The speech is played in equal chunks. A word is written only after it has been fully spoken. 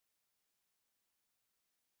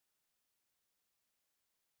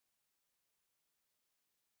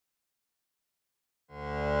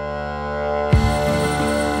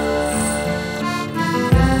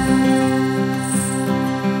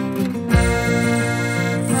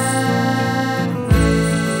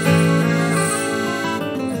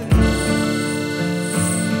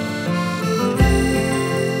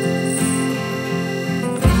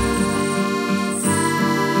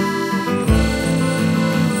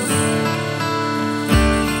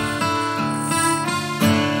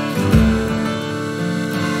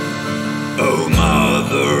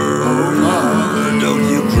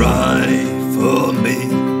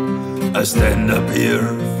stand up here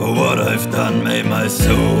for what I've done, may my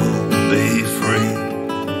soul be free.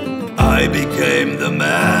 I became the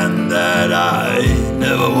man that I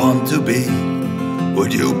never want to be.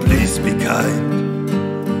 Would you please be kind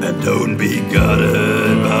and don't be guarded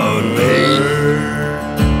about me?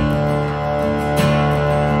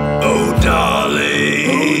 Oh darling,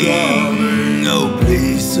 oh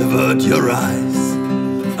please avert your eyes.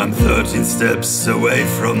 I'm 13 steps away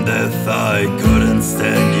from death, I couldn't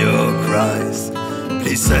stand your cries.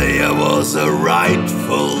 Please say I was a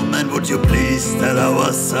rightful man, would you please tell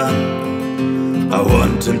our son? I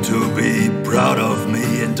want him to be proud of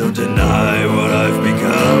me and don't deny what I've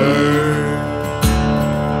become.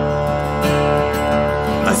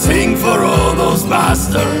 I sing for all those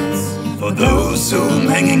bastards, for those whom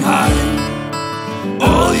hanging high.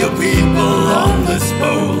 All you people on this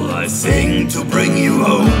pole, I sing to bring you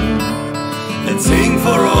home. Let's sing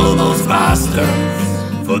for all those bastards,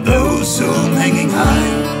 for those whom hanging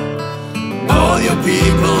high. All you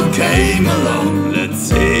people came along, let's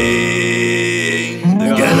sing the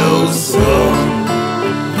Gallowsong.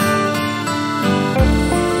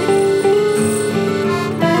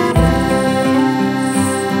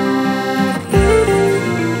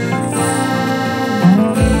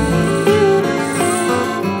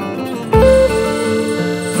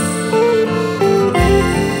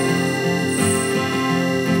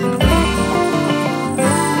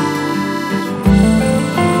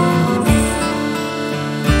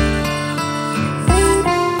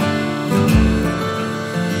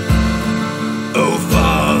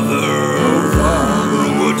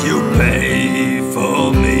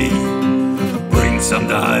 Some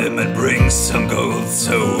diamond, bring some gold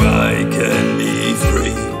so I can be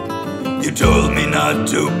free. You told me not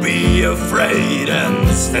to be afraid and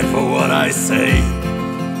stand for what I say,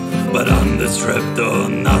 but on this trapdoor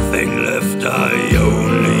nothing left, I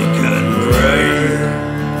only can pray.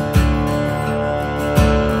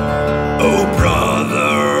 Oh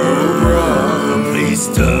brother, please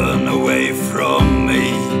turn away from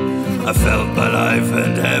me. I felt my life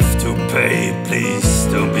and have to pay. Please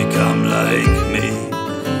don't become like me.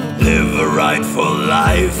 Live a rightful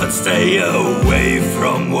life and stay away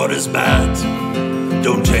from what is bad.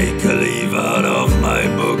 Don't take a leaf out of my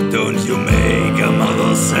book, don't you make a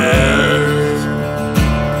mother sad.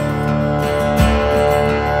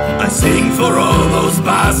 I sing for all those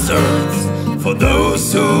bastards, for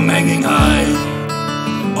those whom hanging high.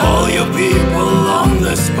 All you people on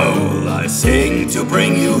this pole, I sing to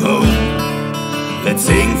bring you home. Let's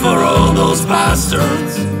sing for all those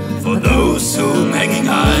bastards, for those whom hanging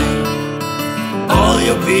high. All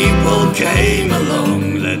you people came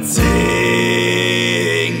along, let's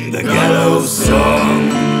sing the Gallowsong.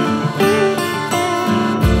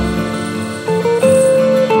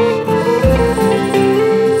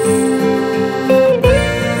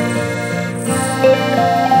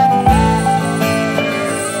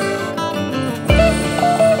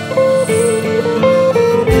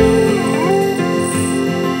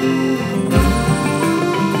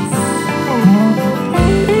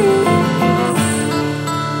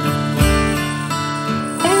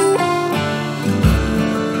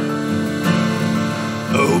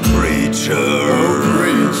 Oh preacher,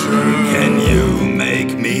 can you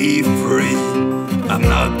make me free? I'm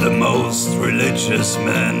not the most religious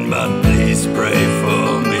man, but please pray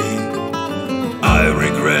for me. I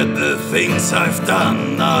regret the things I've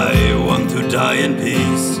done, I want to die in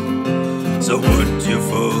peace. So would you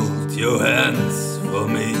fold your hands for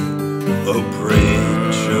me? Oh preacher.